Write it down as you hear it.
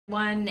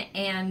everyone,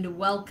 and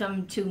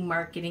welcome to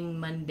Marketing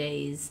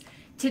Mondays.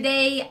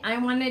 Today I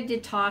wanted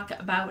to talk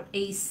about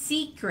a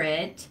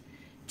secret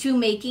to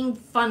making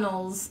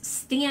funnels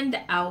stand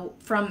out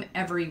from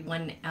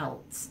everyone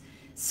else.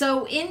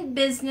 So in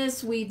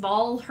business, we've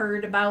all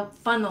heard about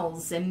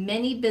funnels, and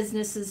many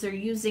businesses are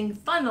using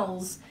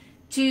funnels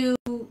to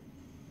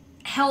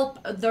help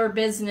their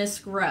business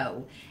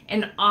grow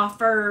and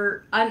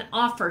offer an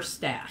offer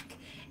stack.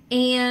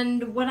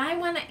 And what I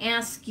want to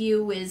ask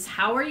you is,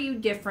 how are you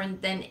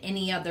different than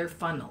any other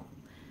funnel?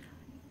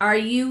 Are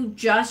you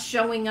just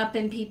showing up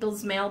in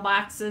people's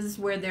mailboxes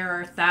where there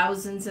are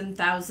thousands and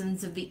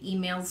thousands of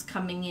emails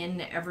coming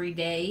in every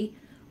day?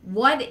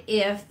 What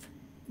if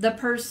the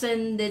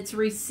person that's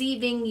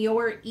receiving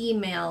your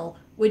email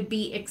would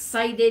be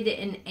excited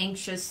and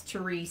anxious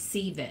to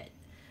receive it?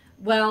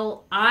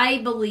 Well, I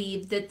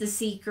believe that the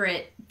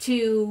secret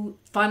to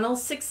funnel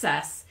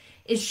success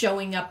is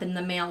showing up in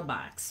the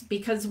mailbox,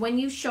 because when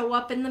you show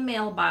up in the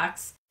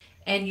mailbox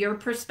and your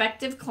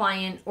prospective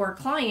client or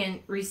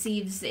client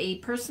receives a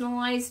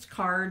personalized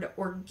card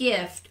or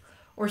gift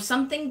or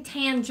something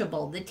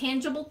tangible, the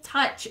tangible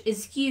touch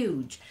is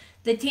huge.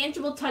 The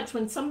tangible touch,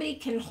 when somebody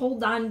can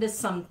hold on to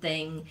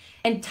something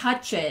and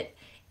touch it,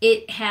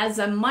 it has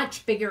a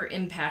much bigger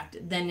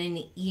impact than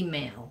an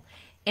email.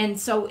 And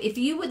so if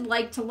you would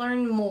like to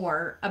learn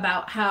more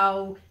about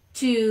how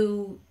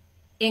to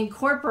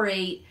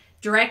incorporate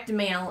direct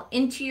mail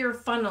into your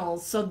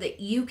funnels so that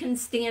you can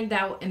stand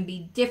out and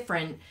be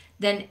different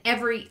than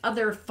every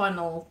other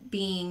funnel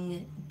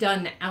being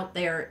done out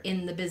there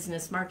in the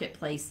business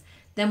marketplace,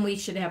 then we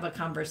should have a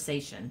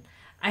conversation.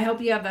 I hope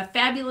you have a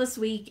fabulous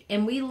week,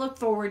 and we look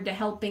forward to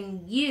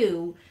helping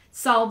you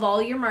solve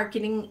all your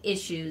marketing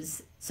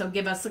issues. So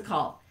give us a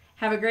call.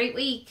 Have a great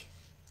week.